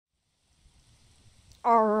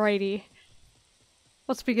Alrighty.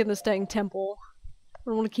 Let's begin this dang temple. I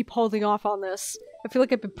don't want to keep holding off on this. I feel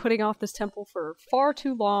like I've been putting off this temple for far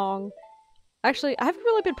too long. Actually, I haven't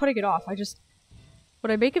really been putting it off.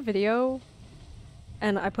 When I make a video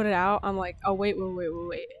and I put it out, I'm like, oh wait.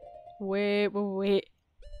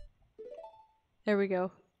 There we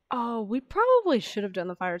go. Oh, we probably should have done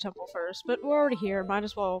the fire temple first, but we're already here. Might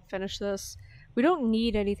as well finish this. We don't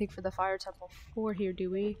need anything for the fire temple for here, do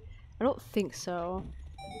we? I don't think so.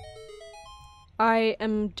 I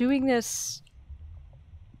am doing this,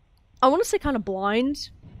 I want to say kind of blind.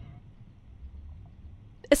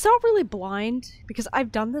 It's not really blind, because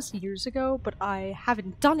I've done this years ago, but I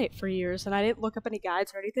haven't done it for years, and I didn't look up any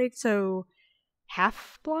guides or anything, so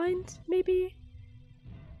half blind, maybe?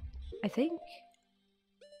 I think?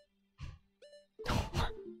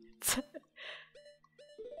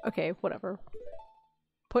 Okay, whatever.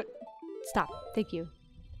 Stop. Thank you.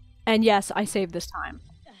 And yes, I saved this time.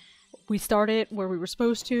 We started where we were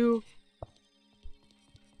supposed to.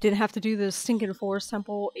 Didn't have to do the stinking forest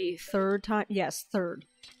temple a third time. Yes, third.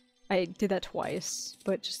 I did that twice,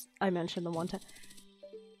 but just, I mentioned the one time.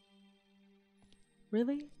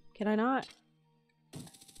 Really? Can I not?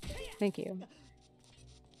 Thank you.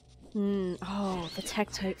 Oh, the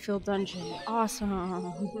Tektite filled dungeon.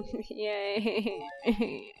 Awesome. Yay.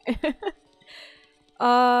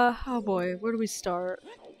 Oh boy, where do we start?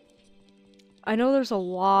 I know there's a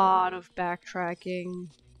lot of backtracking,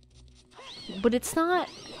 but it's not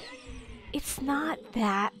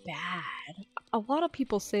that bad. A lot of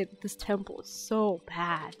people say that this temple is so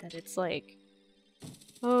bad that it's like,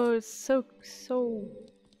 oh, it's so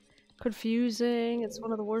confusing, it's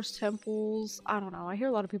one of the worst temples. I don't know, I hear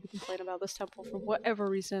a lot of people complain about this temple for whatever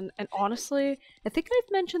reason, and honestly, I think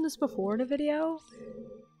I've mentioned this before in a video.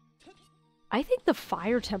 I think the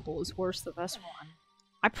fire temple is worse than this one.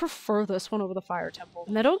 I prefer this one over the fire temple.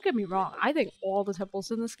 Now don't get me wrong, I think all the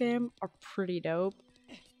temples in this game are pretty dope,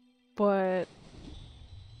 but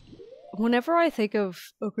whenever I think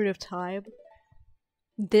of Ocarina of Time,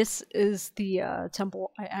 this is the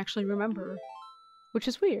temple I actually remember, which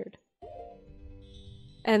is weird.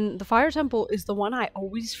 And the fire temple is the one I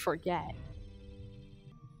always forget.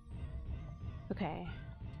 Okay.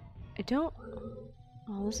 Oh,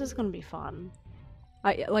 this is gonna be fun.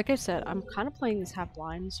 Like I said, I'm kind of playing this half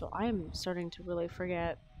blind, so I am starting to really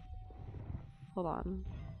forget. Hold on.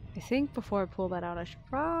 I think before I pull that out, I should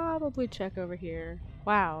probably check over here.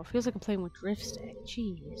 Wow, feels like I'm playing with drift stick.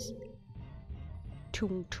 Jeez.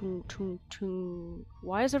 Toon, toon, toon, toon.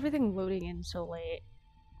 Why is everything loading in so late?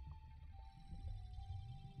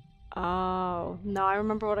 Oh, no, I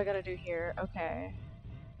remember what I gotta do here. Okay.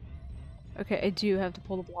 Okay, I do have to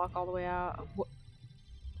pull the block all the way out.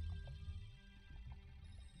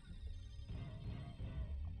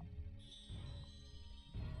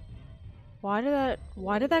 Why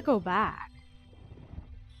did that go back?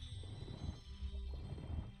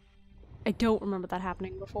 I don't remember that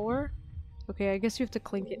happening before. Okay, I guess you have to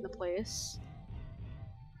clink it into place.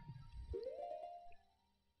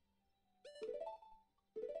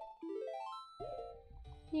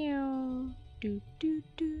 Do do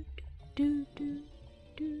do do do do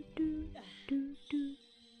do do do.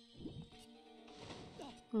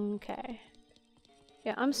 Okay.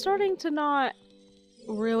 Yeah, I'm starting to not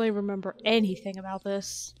really remember anything about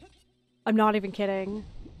this. I'm not even kidding.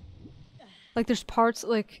 Like, there's parts,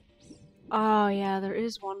 like... Oh, yeah, there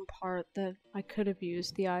is one part that I could have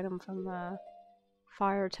used the item from the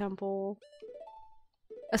fire temple.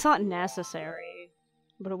 It's not necessary,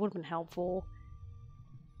 but it would have been helpful.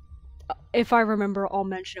 If I remember, I'll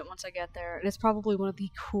mention it once I get there. And it's probably one of the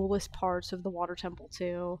coolest parts of the water temple,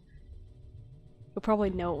 too. You'll probably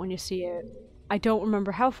know it when you see it. I don't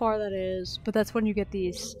remember how far that is, but that's when you get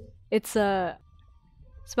these. It's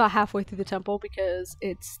about halfway through the temple because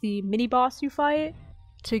it's the mini-boss you fight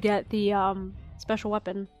to get the special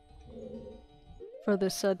weapon for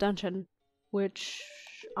this dungeon, which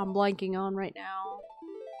I'm blanking on right now.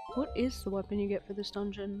 What is the weapon you get for this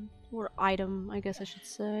dungeon? Or item, I guess I should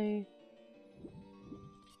say.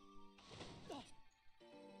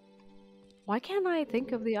 Why can't I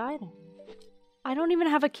think of the item? I don't even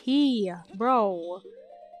have a key, bro.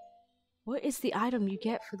 What is the item you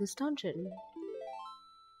get for this dungeon?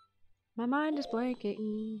 My mind is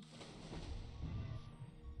blanking.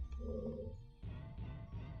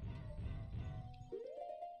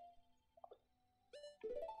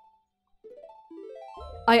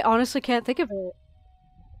 I honestly can't think of it.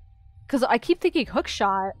 Because I keep thinking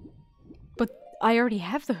hookshot, but I already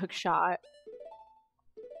have the hookshot.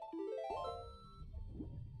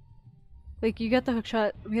 Like, you get the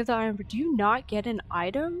hookshot, we have the iron, but do you not get an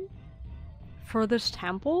item For this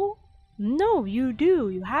temple? No, you do.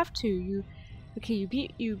 You have to. Okay, you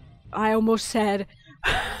beat you. I almost said.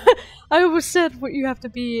 I almost said what you have to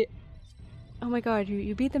beat. Oh my god,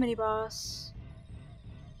 you beat the mini boss.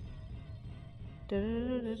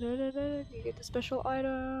 You get the special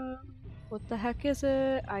item. What the heck is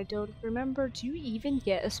it? I don't remember. Do you even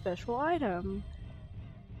get a special item?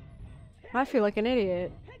 I feel like an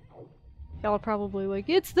idiot. Y'all are probably like,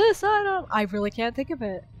 it's this item! I really can't think of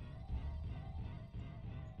it.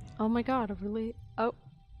 Oh my god, I really... Oh.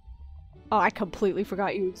 Oh, I completely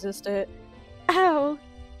forgot you existed. Oh,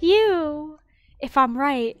 you! If I'm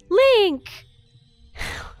right, Link!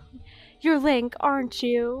 You're Link, aren't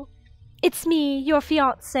you? It's me, your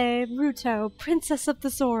fiancé, Ruto, Princess of the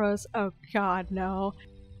Zoras. Oh god, no.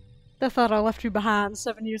 I thought I left you behind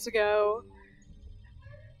 7 years ago.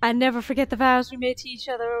 I never forget the vows we made to each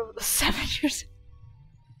other over the 7 years.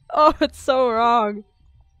 Oh, it's so wrong.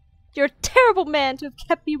 You're a terrible man to have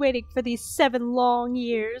kept me waiting for these 7 long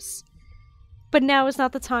years. But now is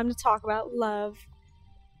not the time to talk about love.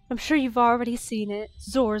 I'm sure you've already seen it.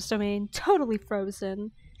 Zora's domain, totally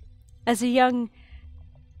frozen. A young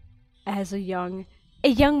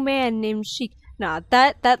man named Sheik. Nah,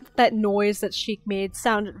 that noise that Sheik made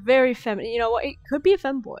sounded very feminine. You know what? It could be a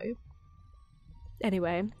femboy.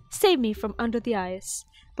 Anyway, save me from under the ice.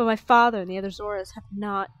 But my father and the other Zoras have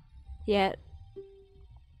not yet.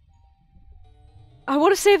 I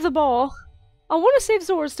want to save the ball. I want to save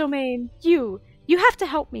Zora's domain. You have to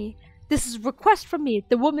help me. This is a request from me.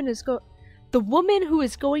 The woman who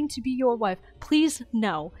is going to be your wife. Please,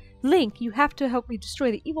 no. Link, you have to help me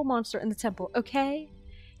destroy the evil monster in the temple, okay?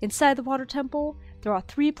 Inside the water temple, there are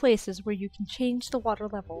 3 places where you can change the water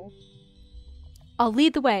level. I'll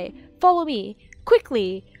lead the way. Follow me.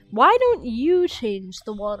 Quickly. Why don't you change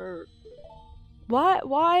the water?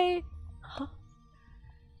 Why? Huh?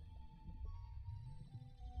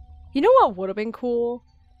 You know what would have been cool?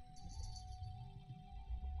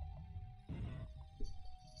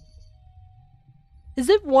 Is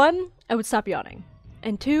it 1, I would stop yawning.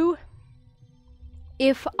 And 2,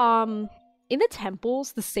 if, in the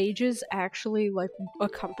temples, the sages actually, like,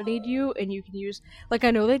 accompanied you, and you can use, like,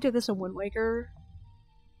 I know they did this in Wind Waker,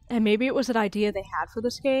 and maybe it was an idea they had for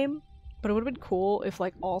this game, but it would have been cool if,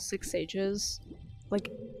 like, all 6 sages, like,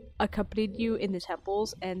 accompanied you in the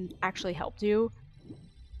temples and actually helped you.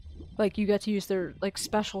 Like, you got to use their, like,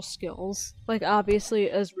 special skills. Like, obviously,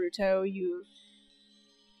 as Ruto,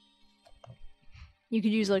 you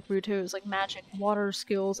could use, like, Ruto's, like, magic water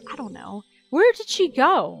skills. I don't know. Where did she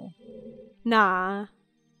go? Nah.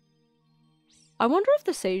 I wonder if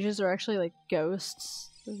the sages are actually, like, ghosts.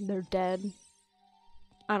 They're dead.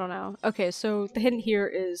 I don't know. Okay, so the hint here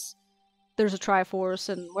is there's a Triforce,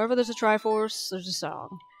 and wherever there's a Triforce, there's a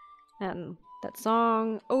song. And that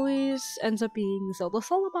song always ends up being Zelda's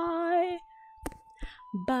Lullaby.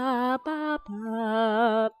 Ba ba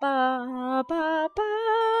ba ba ba ba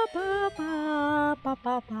ba ba ba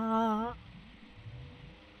ba ba.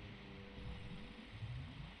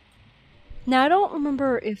 Now I don't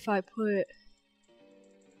remember if I put.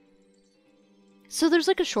 So there's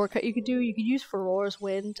like a shortcut you could do. You could use Ferora's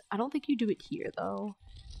Wind. I don't think you do it here though.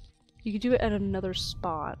 You could do it at another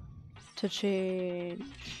spot to change.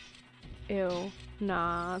 Ew.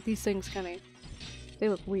 Nah, these things kinda. They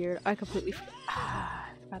look weird. I completely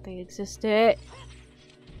forgot they existed.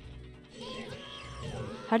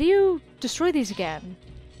 How do you destroy these again?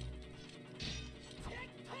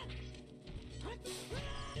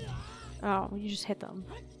 Oh, you just hit them.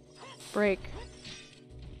 Break.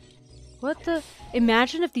 What the?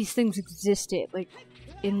 Imagine if these things existed, like,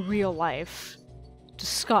 in real life.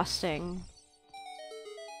 Disgusting.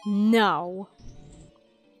 No.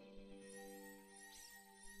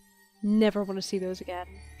 Never want to see those again.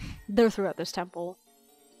 They're throughout this temple.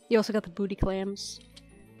 You also got the booty clams.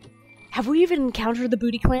 Have we even encountered the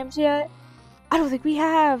booty clams yet? I don't think we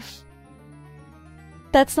have.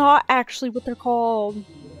 That's not actually what they're called.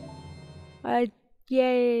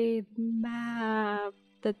 Yay, map.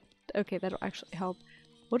 That okay, that'll actually help.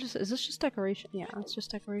 What is this just decoration? Yeah, it's just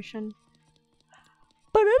decoration.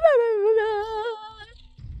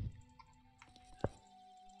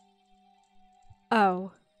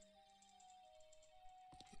 Oh.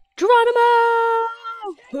 Geronimo!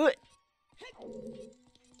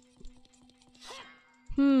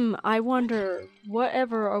 I wonder,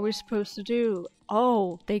 whatever are we supposed to do?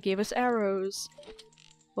 Oh, they gave us arrows.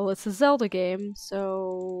 Well, it's a Zelda game,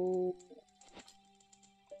 so...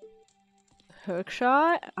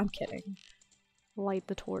 Hookshot? I'm kidding. Light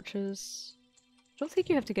the torches. I don't think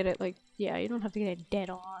you have to get it, like... Yeah, you don't have to get it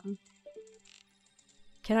dead on.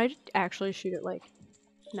 Can I actually shoot it, like...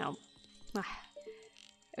 No. Ah.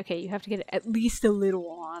 Okay, you have to get at least a little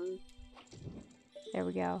on. There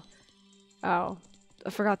we go. Oh, I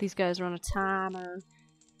forgot these guys are on a timer.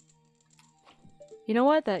 You know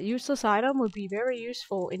what? That useless item would be very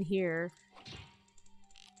useful in here.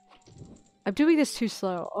 I'm doing this too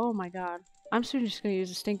slow. Oh my god. I'm soon just gonna use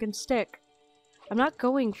a stinking stick. I'm not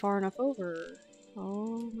going far enough over.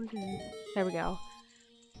 Oh my god. There we go.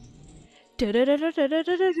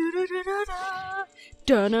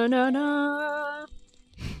 Da-da-da-da-da-da-da-da-da-da.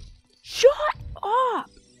 Shut up!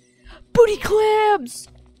 Booty clams!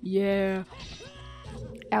 Yeah.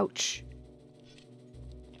 Ouch.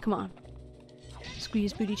 Come on.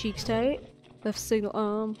 Squeeze booty cheeks tight. Left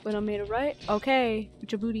signal when I'm made it right. Okay.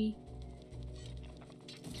 With your booty.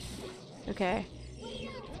 Okay.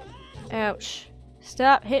 Ouch.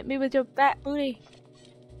 Stop hitting me with your fat booty.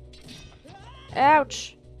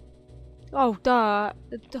 Ouch. Oh, duh.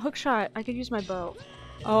 The hook shot. I could use my bow.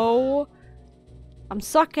 Oh. I'm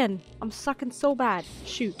sucking. I'm sucking so bad.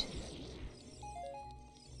 Shoot.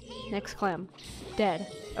 Next clam. Dead.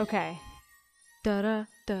 Okay. Da-da,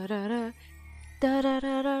 da-da-da.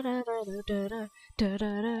 Da-da-da-da-da-da-da-da.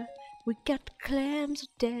 Da-da-da. We got the clams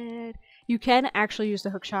dead. You can actually use the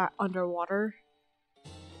hook shot underwater.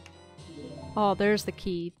 Oh, there's the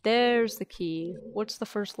key. There's the key. What's the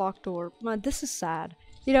first locked door? Man, this is sad.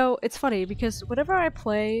 You know, it's funny because whenever I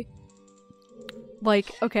play...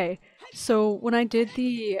 Like, okay, so when I did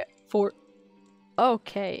the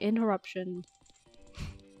Okay, interruption.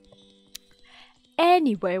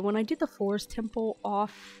 Anyway, when I did the Forest Temple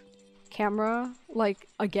off camera, like,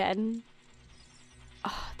 again...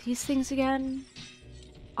 these things again...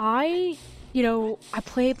 I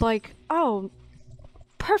played like, oh,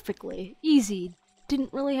 perfectly, easy,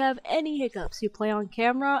 didn't really have any hiccups. You play on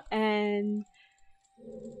camera and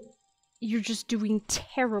you're just doing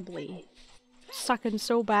terribly. Sucking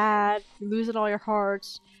so bad, losing all your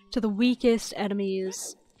hearts to the weakest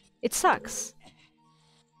enemies. It sucks.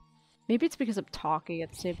 Maybe it's because I'm talking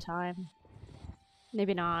at the same time.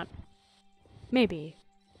 Maybe not. Maybe.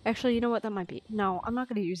 Actually, you know what? That might be. No, I'm not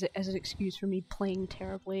going to use it as an excuse for me playing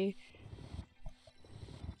terribly.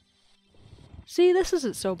 See, this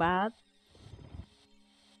isn't so bad.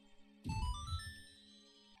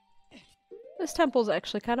 This temple's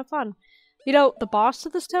actually kind of fun. You know, the boss to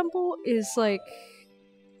this temple is like...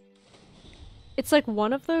 It's like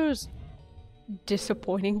one of those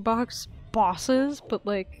disappointing bosses, but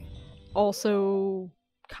like also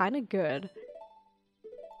kind of good.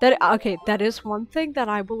 Okay, that is one thing that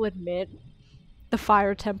I will admit the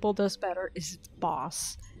Fire Temple does better is its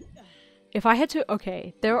boss. If I had to...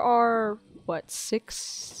 Okay, there are... What,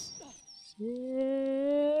 six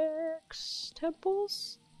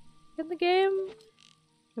temples in the game?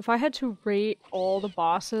 If I had to rate all the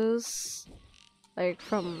bosses, like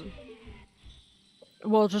from...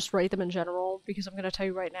 Well, just rate them in general, because I'm gonna tell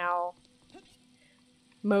you right now,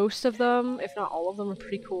 most of them, if not all of them, are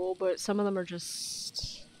pretty cool, but some of them are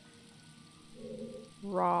just...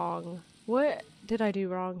 wrong. What did I do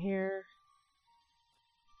wrong here?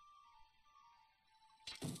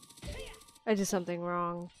 I did something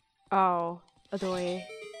wrong. Oh, Adoy.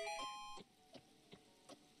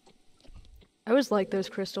 I always like those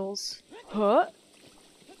crystals. Huh?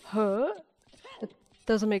 Huh? That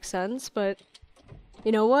doesn't make sense, but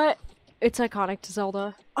you know what? It's iconic to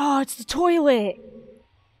Zelda. Oh, it's the toilet!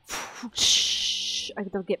 Shh! I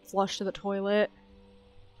can get flushed to the toilet.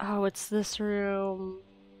 Oh, it's this room.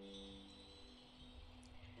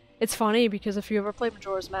 It's funny because if you ever play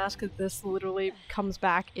Majora's Mask, this literally comes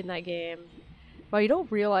back in that game. Well, you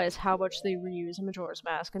don't realize how much they reuse in Majora's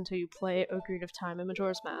Mask until you play Ocarina of Time and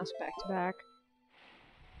Majora's Mask back to back.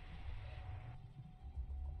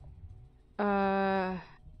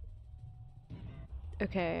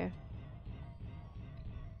 Okay.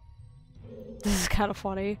 This is kind of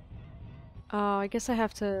funny. I guess I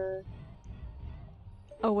have to...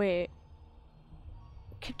 Oh, wait.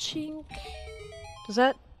 Ka-chink. Does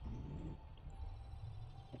that...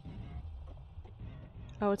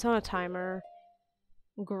 Oh, it's on a timer.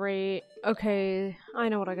 Great. Okay, I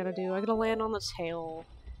know what I gotta do. I gotta land on the tail.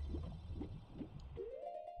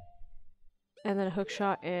 And then hook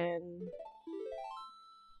shot in.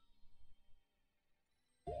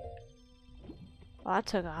 Well, that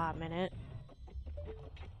took a hot minute.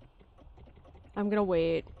 I'm gonna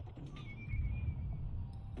wait.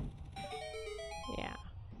 Yeah.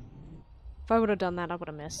 If I would have done that, I would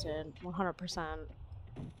have missed it. 100%.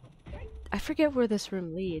 I forget where this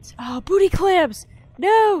room leads. Oh, booty clams!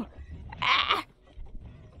 No! Ah!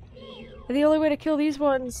 And the only way to kill these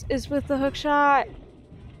ones is with the hook shot.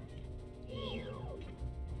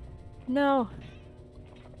 No.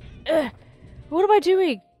 Ugh. What am I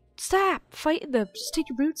doing? Stop fighting them. Just take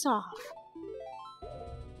your boots off.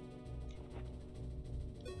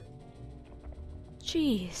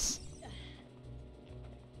 Jeez.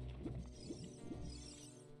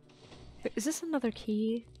 Wait, is this another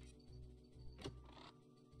key?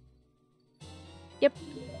 Yep.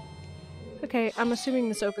 Okay, I'm assuming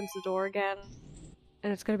this opens the door again.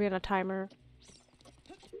 And it's gonna be on a timer.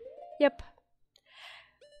 Yep.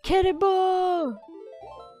 Cannonball!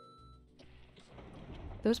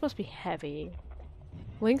 Those must be heavy.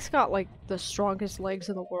 Link's got like the strongest legs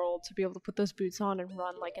in the world to be able to put those boots on and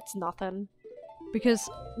run like it's nothing. Because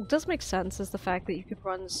it does make sense is the fact that you could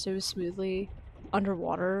run so smoothly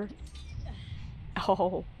underwater.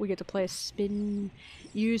 Oh, we get to play spin.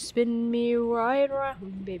 You spin me right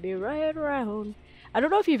around, baby, right around. I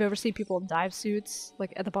don't know if you've ever seen people in dive suits,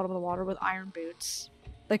 like at the bottom of the water with iron boots,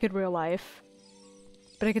 like in real life.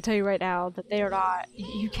 But I can tell you right now that they are not,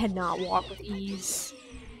 you cannot walk with ease.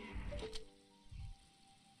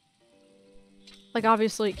 Like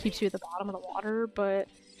obviously it keeps you at the bottom of the water, but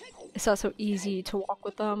it's not so easy to walk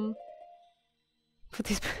with them. But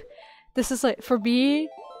these, this is like, for me,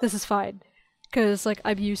 this is fine. Cause like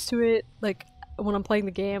I'm used to it, like when I'm playing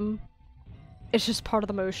the game, it's just part of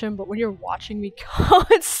the motion, but when you're watching me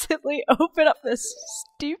constantly open up this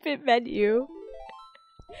stupid menu,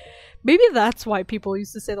 maybe that's why people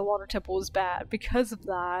used to say the water temple was bad, because of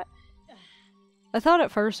that. I thought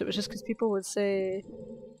at first it was just because people would say,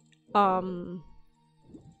 what'd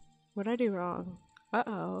I do wrong?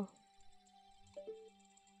 Uh-oh.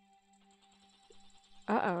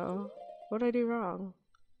 Uh-oh. What'd I do wrong?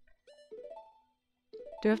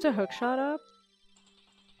 Do I have to hookshot up?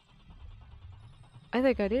 I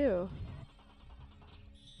think I do.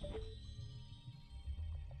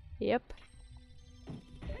 Yep.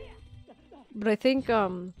 But I think,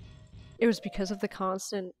 it was because of the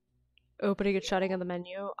constant opening and shutting of the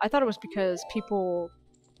menu. I thought it was because people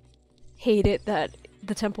hated that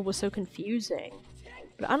the temple was so confusing.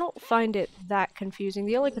 But I don't find it that confusing.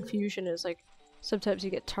 The only confusion is, like, sometimes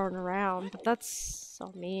you get turned around, but that's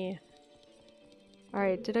on me.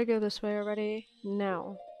 Alright, did I go this way already?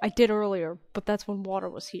 No. I did earlier, but that's when water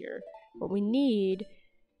was here. What we need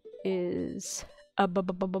is bombs.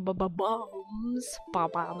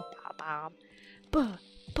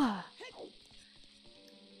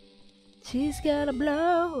 She's gonna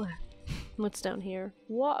blow. What's down here?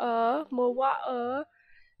 Water, more water.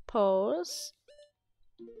 Pause.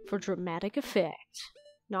 For dramatic effect.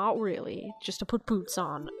 Not really, just to put boots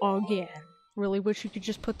on again. Really wish you could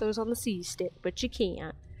just put those on the C-stick, but you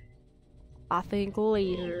can't. I think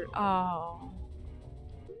later. Oh.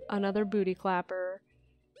 Another booty clapper.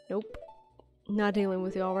 Nope. Not dealing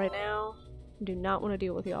with y'all right now. Do not want to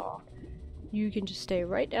deal with y'all. You can just stay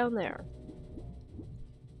right down there.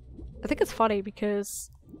 I think it's funny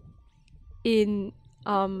because in,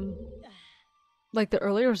 like the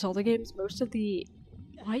earlier Zelda games, most of the...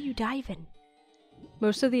 Why are you diving?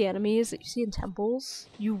 Most of the enemies that you see in temples,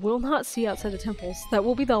 you will not see outside the temples. That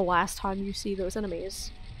will be the last time you see those enemies.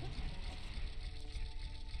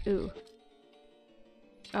 Ooh.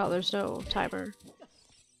 Oh, there's no timer.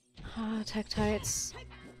 Ah, Tektites.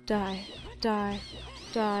 Die. Die.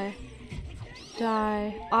 Die.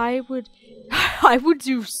 Die. I would... I would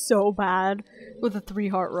do so bad with a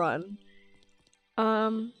 3-heart run.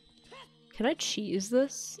 Can I cheese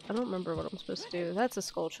this? I don't remember what I'm supposed to do. That's a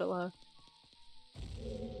Skulltula.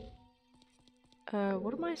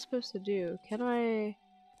 What am I supposed to do? Can I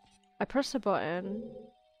press a button.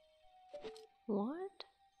 What?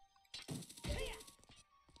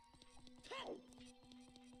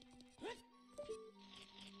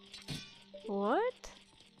 What?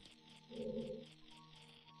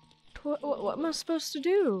 What am I supposed to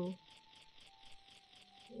do?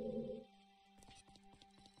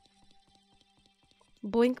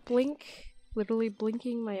 Blink, blink. Literally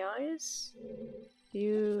blinking my eyes?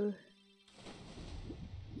 You...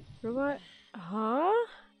 Robot? Huh?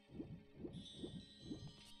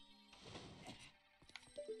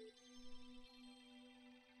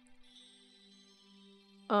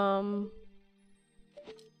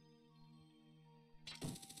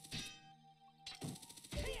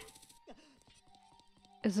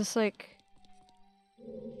 Is this like...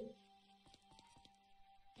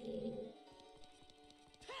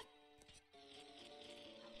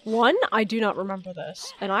 One, I do not remember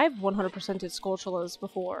this, and I've 100%ed Skulltulas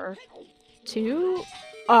before. Two?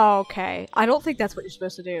 Oh, okay. I don't think that's what you're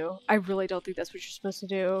supposed to do. I really don't think that's what you're supposed to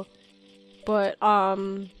do. But,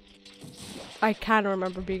 I kind of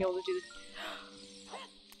remember being able to do this.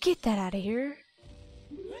 Get that out of here.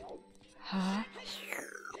 Huh?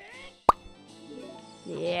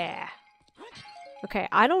 Yeah. Okay,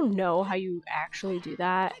 I don't know how you actually do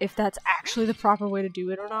that, if that's actually the proper way to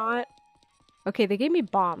do it or not. Okay, they gave me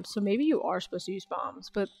bombs, so maybe you are supposed to use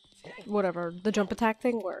bombs, but whatever. The jump attack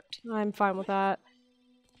thing worked. I'm fine with that.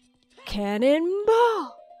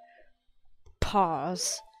 Cannonball!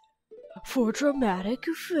 Pause. For dramatic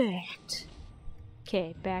effect.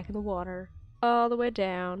 Okay, back in the water. All the way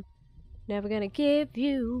down. Never gonna give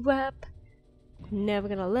you up. Never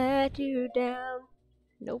gonna let you down.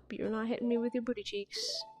 Nope, you're not hitting me with your booty cheeks.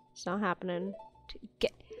 It's not happening.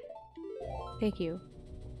 Get. Thank you.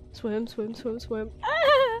 Swim, swim, swim, swim.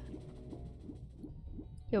 Ah!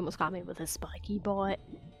 You almost got me with a spiky butt.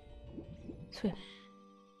 Swim.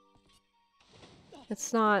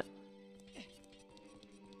 It's not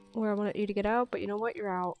where I wanted you to get out, but you know what? You're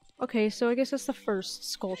out. Okay, so I guess that's the first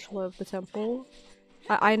skulltula of the temple.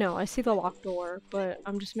 I know, I see the locked door, but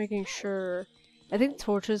I'm just making sure. I think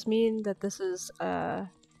torches mean that this is, yeah,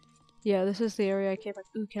 this is the area I came back.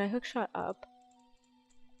 Ooh, can I hookshot up?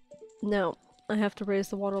 No, I have to raise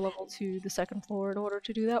the water level to the second floor in order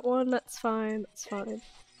to do that one. That's fine, that's fine.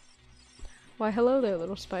 Why, hello there,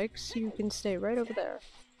 little spikes. You can stay right over there.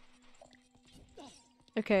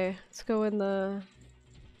 Okay, let's go in the...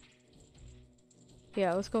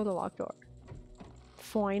 Yeah, let's go in the locked door.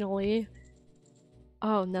 Finally.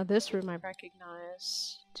 Oh, now this room I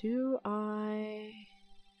recognize. Do I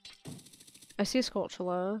see a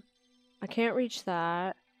skulltula. I can't reach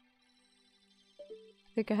that.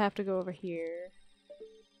 I think I have to go over here.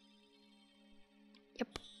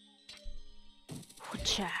 Yep.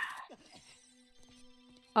 Whatcha?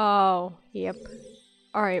 Oh, yep.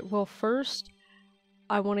 Alright, well first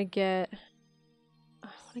I wanna get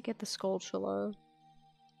the skulltula.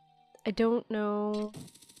 I don't know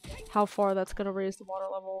how far that's gonna raise the water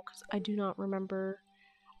level, because I do not remember.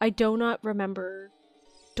 I do not remember.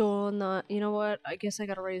 You know what? I guess I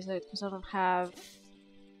gotta raise it, because I don't have...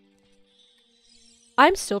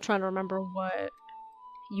 I'm still trying to remember what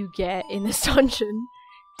you get in this dungeon.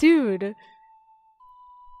 Dude!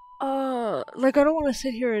 Like, I don't want to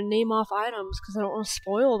sit here and name off items, because I don't want to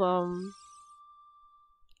spoil them.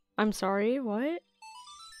 I'm sorry, what?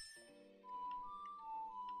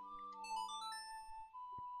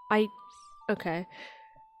 Okay.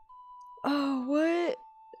 Oh, what?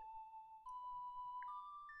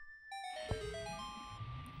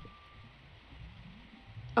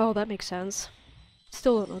 Oh, that makes sense.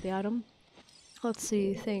 Still don't know the item. Let's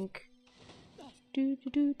see, think.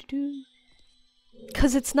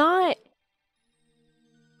 Cause it's not...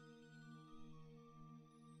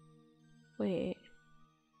 Wait.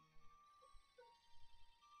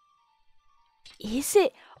 Is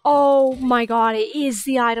it? Oh my god, it is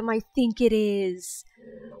the item I think it is.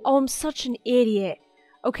 Oh, I'm such an idiot.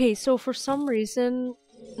 Okay, so for some reason...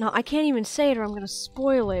 No, I can't even say it or I'm gonna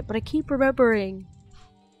spoil it, but I keep remembering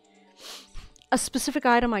a specific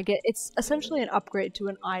item I get. It's essentially an upgrade to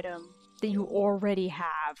an item that you already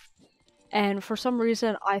have. And for some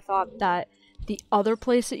reason, I thought that the other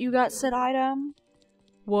place that you got said item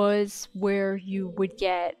was where you would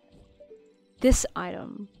get this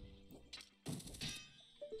item.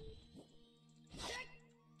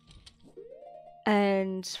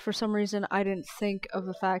 And for some reason, I didn't think of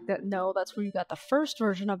the fact that, no, that's where you got the first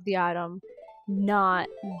version of the item, not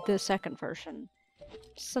the second version.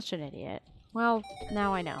 Such an idiot. Well,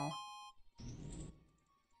 now I know.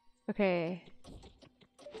 Okay.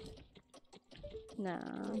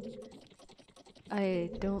 No. I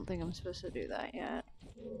don't think I'm supposed to do that yet.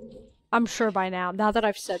 I'm sure by now that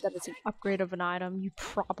I've said that it's an upgrade of an item, you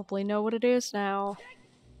probably know what it is now.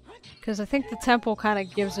 Because I think the temple kind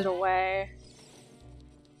of gives it away.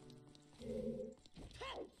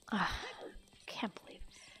 Can't believe.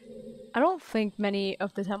 I don't think many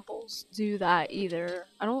of the temples do that either.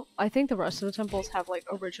 I think the rest of the temples have like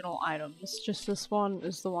original items. Just this one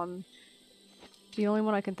is the only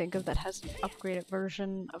one I can think of that has an upgraded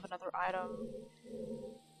version of another item.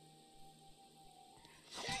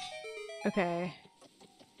 Okay.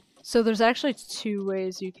 So there's actually 2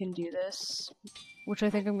 ways you can do this, which I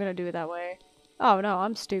think I'm gonna do it that way. Oh no,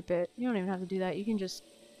 I'm stupid. You don't even have to do that. You can just...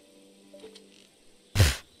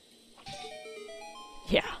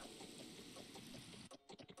 Yeah.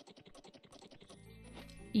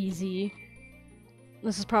 Easy.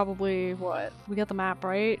 This is probably what? We got the map,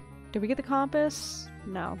 right? Did we get the compass?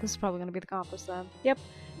 No, this is probably gonna be the compass then. Yep.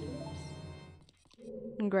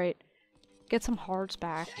 Great. Get some hearts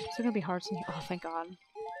back. Is there gonna be hearts in here? Oh, thank god.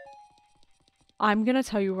 I'm gonna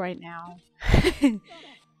tell you right now.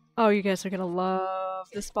 Oh, you guys are gonna love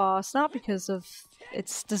this boss. Not because of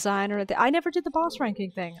its design or anything. I never did the boss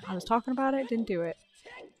ranking thing. I was talking about it, didn't do it.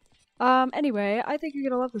 Anyway, I think you're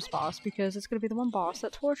gonna love this boss because it's gonna be the one boss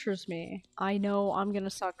that tortures me. I know I'm gonna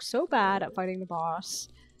suck so bad at fighting the boss.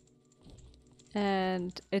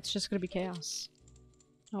 And it's just gonna be chaos.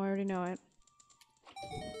 Oh, I already know it.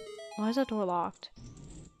 Why is that door locked?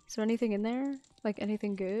 Is there anything in there? Like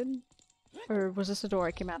anything good? Or was this the door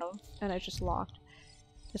I came out of and it just locked?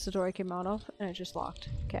 It's the door I came out of and it just locked.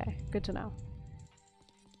 Okay, good to know.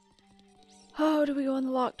 Oh, do we go in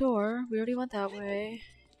the locked door? We already went that way.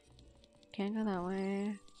 Can't go that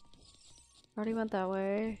way. Already went that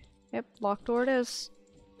way. Yep, locked door it is.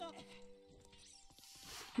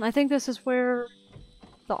 I think this is where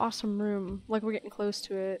the awesome room, like we're getting close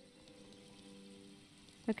to it.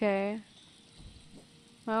 Okay.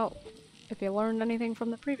 Well, if you learned anything from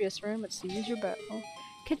the previous room, it's to use your bow.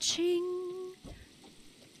 Ka-ching!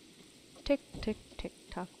 Tick, tick, tick,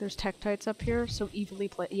 tock. There's Tektites up here, so evilly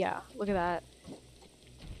yeah, look at that.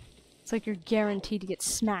 It's like you're guaranteed to get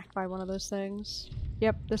smacked by one of those things.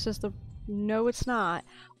 Yep, this is the... No, it's not.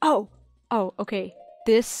 Oh! Oh, okay.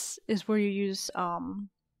 This is where you use,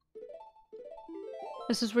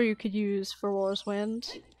 This is where you could use Feror's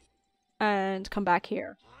Wind and come back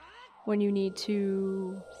here when you need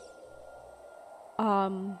to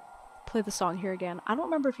play the song here again. I don't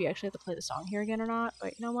remember if you actually have to play the song here again or not,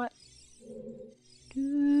 but you know what?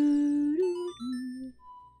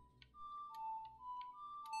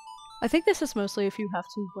 I think this is mostly if you have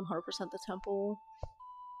to 100% the temple.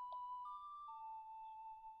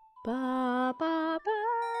 Ba ba ba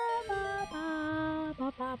ba ba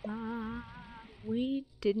ba ba ba. We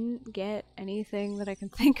didn't get anything that I can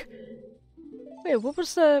think. Wait, what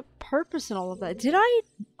was the purpose in all of that? Did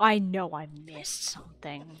I know I missed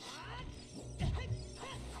something.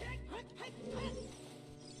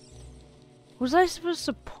 Was I supposed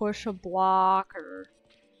to push a block or...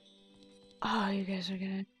 Oh, you guys are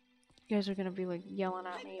gonna be like yelling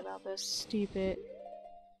at me about this. Stupid.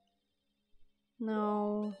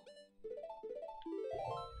 No.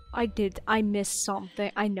 I missed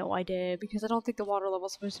something. I know I did, because I don't think the water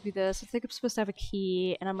level's supposed to be this. I think I'm supposed to have a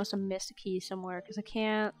key, and I must have missed a key somewhere, because I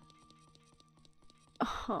can't...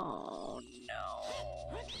 Oh, no.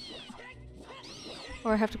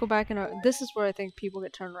 Or I have to go back in a... This is where I think people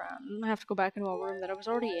get turned around. I have to go back into a room that I was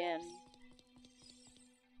already in.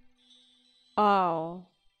 Oh.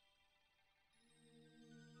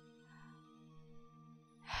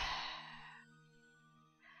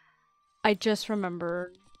 I just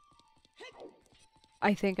remembered.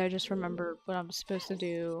 I think I just remembered what I'm supposed to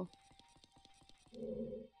do.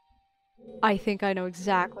 I think I know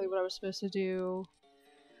exactly what I was supposed to do.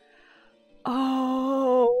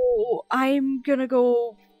 Oh, I'm gonna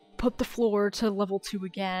go put the floor to level 2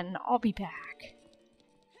 again. I'll be back.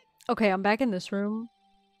 Okay, I'm back in this room,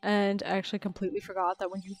 and I actually completely forgot that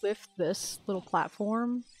when you lift this little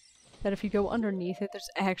platform, that if you go underneath it, there's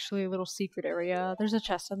actually a little secret area. There's a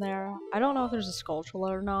chest in there. I don't know if there's a skulltula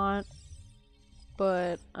or not,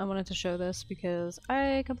 but I wanted to show this because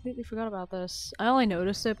I completely forgot about this. I only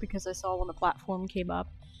noticed it because I saw when the platform came up.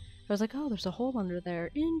 I was like, oh, there's a hole under there.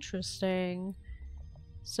 Interesting.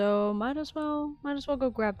 So might as well go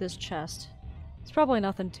grab this chest. It's probably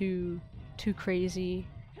nothing too crazy.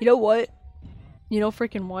 You know what? You know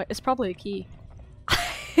freaking what? It's probably a key.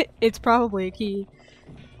 It's probably a key.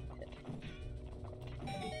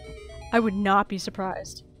 I would not be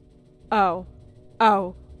surprised. Oh.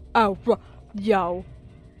 Oh. Oh. Yo.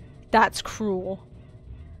 That's cruel.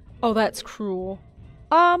 Oh, that's cruel.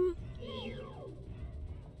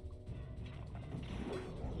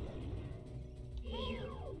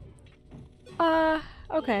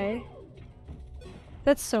 Okay.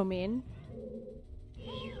 That's so mean.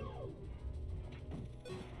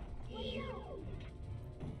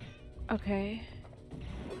 Okay.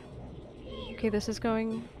 Okay, this is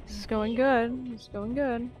going good. This is going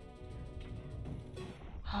good.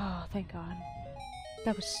 Oh, thank God.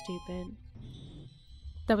 That was stupid.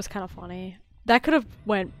 That was kind of funny. That could have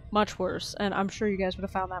went much worse, and I'm sure you guys would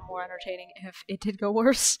have found that more entertaining if it did go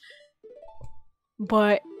worse.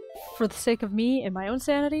 But for the sake of me and my own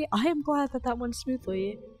sanity, I am glad that that went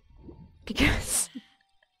smoothly. Because...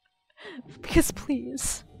 because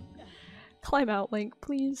please. Climb out, Link,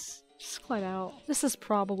 please. Just climb out. This is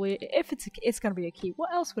probably... If it's gonna be a key,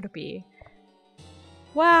 what else would it be?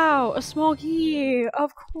 Wow, a small key!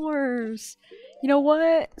 Of course! You know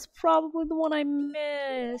what? It's probably the one I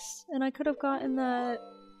missed. And I could have gotten that...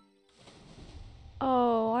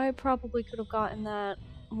 Oh, I probably could have gotten that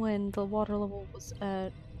when the water level was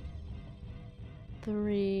at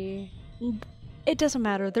 3. It doesn't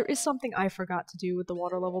matter. There is something I forgot to do with the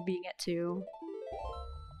water level being at 2.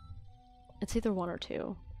 It's either 1 or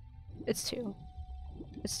 2. It's 2.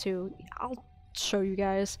 It's 2. I'll show you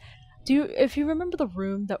guys. If you remember the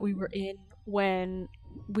room that we were in when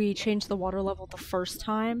we changed the water level the first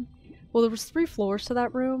time? Well, there was 3 floors to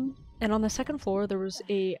that room, and on the 2nd floor there was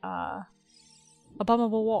a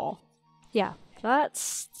bombable wall. Yeah,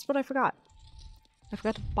 that's what I forgot. I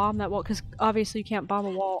forgot to bomb that wall, because obviously you can't bomb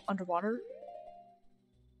a wall underwater.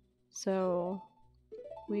 So,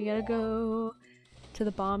 we gotta go to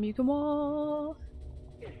the bomb you can wall.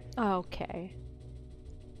 Okay.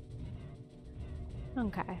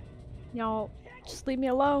 Okay. Y'all, just leave me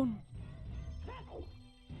alone.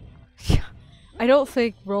 I don't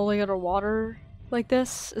think rolling underwater like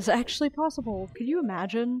this is actually possible. Could you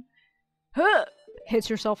imagine? Huh! Hits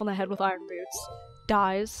yourself on the head with iron boots.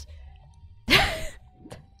 Dies.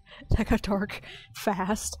 That got dark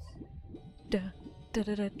fast. I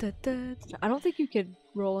don't think you could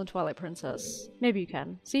roll in Twilight Princess. Maybe you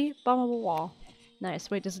can. See? Bombable wall. Nice.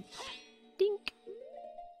 Wait, does it... Dink!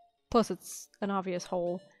 Plus it's an obvious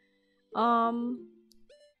hole. Yeah,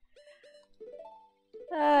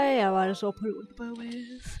 might as well put it where the bow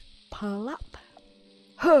is. Plop.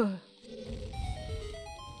 Huh.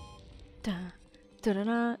 Da, da, da,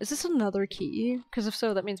 da. Is this another key? Because if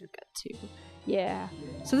so, that means we've got 2. Yeah.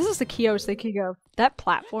 So this is the key I was thinking of. That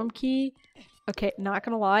platform key, okay, not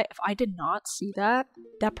gonna lie, if I did not see that,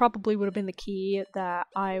 that probably would have been the key that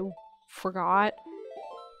I forgot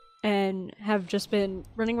and have just been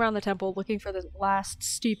running around the temple looking for the last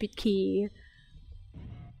stupid key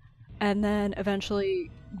and then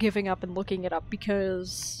eventually giving up and looking it up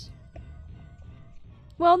because...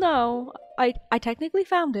 Well, no, I technically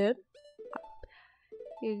found it.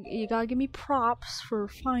 You gotta give me props for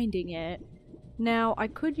finding it. Now, I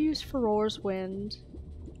could use Farore's Wind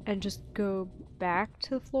and just go back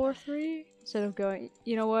to floor 3 instead of going...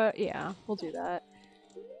 You know what? Yeah, we'll do that.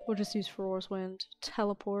 We'll just use Farore's Wind.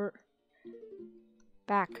 Teleport.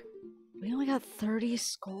 Back. We only got 30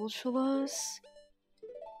 Skulltulas?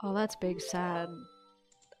 Oh, that's big sad.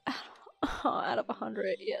 Out of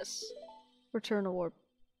 100, yes. Return award.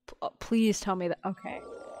 Please tell me that. Okay.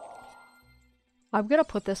 I'm gonna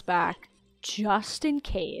put this back just in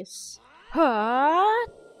case. Huh?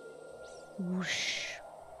 Whoosh.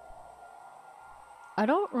 I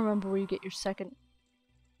don't remember where you get your 2nd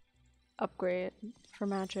upgrade for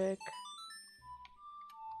magic.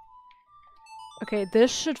 Okay,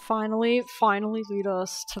 this should finally lead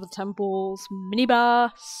us to the temple's mini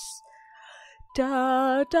boss.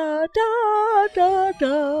 Da da da da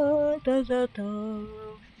da da da da.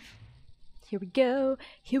 Here we go.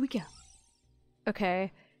 Here we go.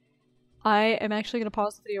 Okay. I am actually going to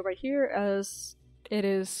pause the video right here as it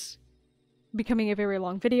is becoming a very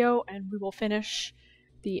long video, and we will finish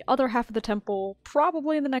the other half of the temple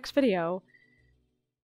probably in the next video.